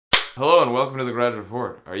Hello and welcome to the Grudge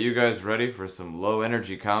Report. Are you guys ready for some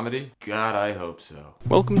low-energy comedy? God, I hope so.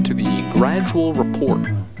 Welcome to the Gradual Report,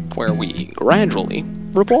 where we gradually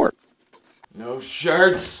report. No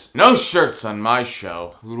shirts! No shirts on my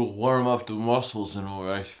show. A little warm up the muscles in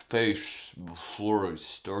my face before I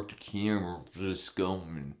start the camera just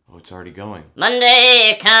going. Oh, it's already going.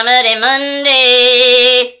 Monday, Comedy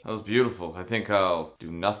Monday! That was beautiful. I think I'll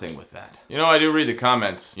do nothing with that. You know, I do read the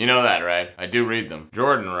comments. You know that, right? I do read them.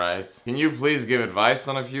 Jordan writes, "Can you please give advice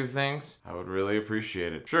on a few things? I would really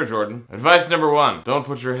appreciate it." Sure, Jordan. Advice number 1. Don't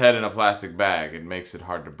put your head in a plastic bag. It makes it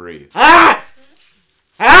hard to breathe. Ah!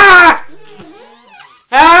 Ah!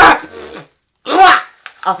 Ah!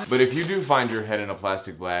 But if you do find your head in a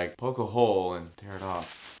plastic bag, poke a hole and tear it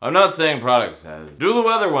off. I'm not saying products has it. Do the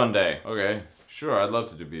weather one day. Okay, sure, I'd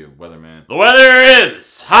love to be a weatherman. The weather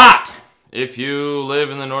is hot if you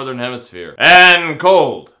live in the northern hemisphere, and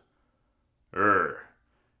cold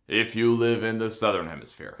if you live in the southern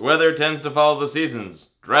hemisphere. The weather tends to follow the seasons.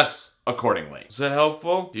 Dress accordingly. Is that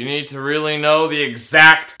helpful? Do you need to really know the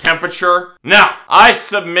exact temperature? No, I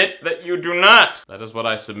submit that you do not. That is what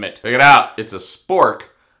I submit. Check it out. It's a spork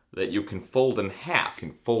that you can fold in half. You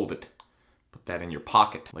can fold it. Put that in your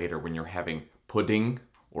pocket later when you're having pudding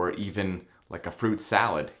or even like a fruit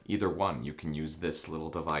salad. Either one, you can use this little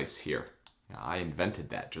device here. I invented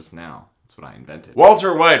that just now. That's what I invented.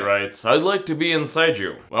 Walter White writes, "I'd like to be inside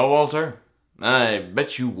you." Well, Walter, I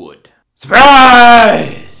bet you would.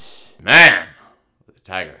 Surprise! Man with a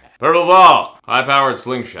tiger hat. Purple ball. High-powered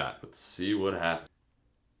slingshot. Let's see what happens.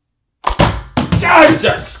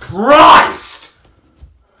 Jesus Christ!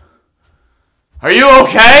 Are you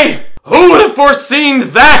okay? Who would have foreseen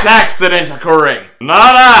that accident occurring?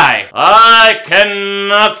 Not I. I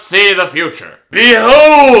cannot see the future.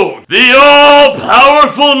 Behold the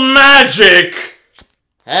all-powerful magic!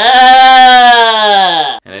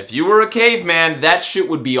 And if you were a caveman, that shit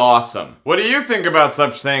would be awesome. What do you think about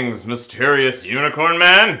such things, mysterious unicorn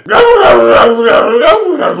man?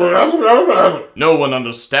 No one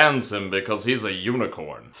understands him because he's a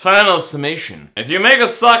unicorn. Final summation. If you make a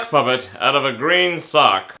sock puppet out of a green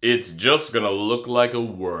sock, it's just gonna look like a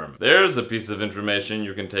worm. There's a piece of information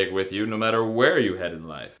you can take with you no matter where you head in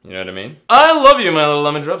life. You know what I mean? I love you, my little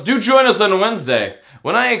lemon drops. Do join us on Wednesday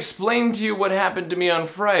when I explain to you what happened to me on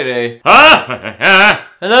Friday. I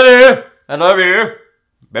love you. I love you.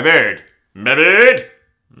 Baby bird. Baby bird.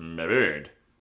 Baby bird.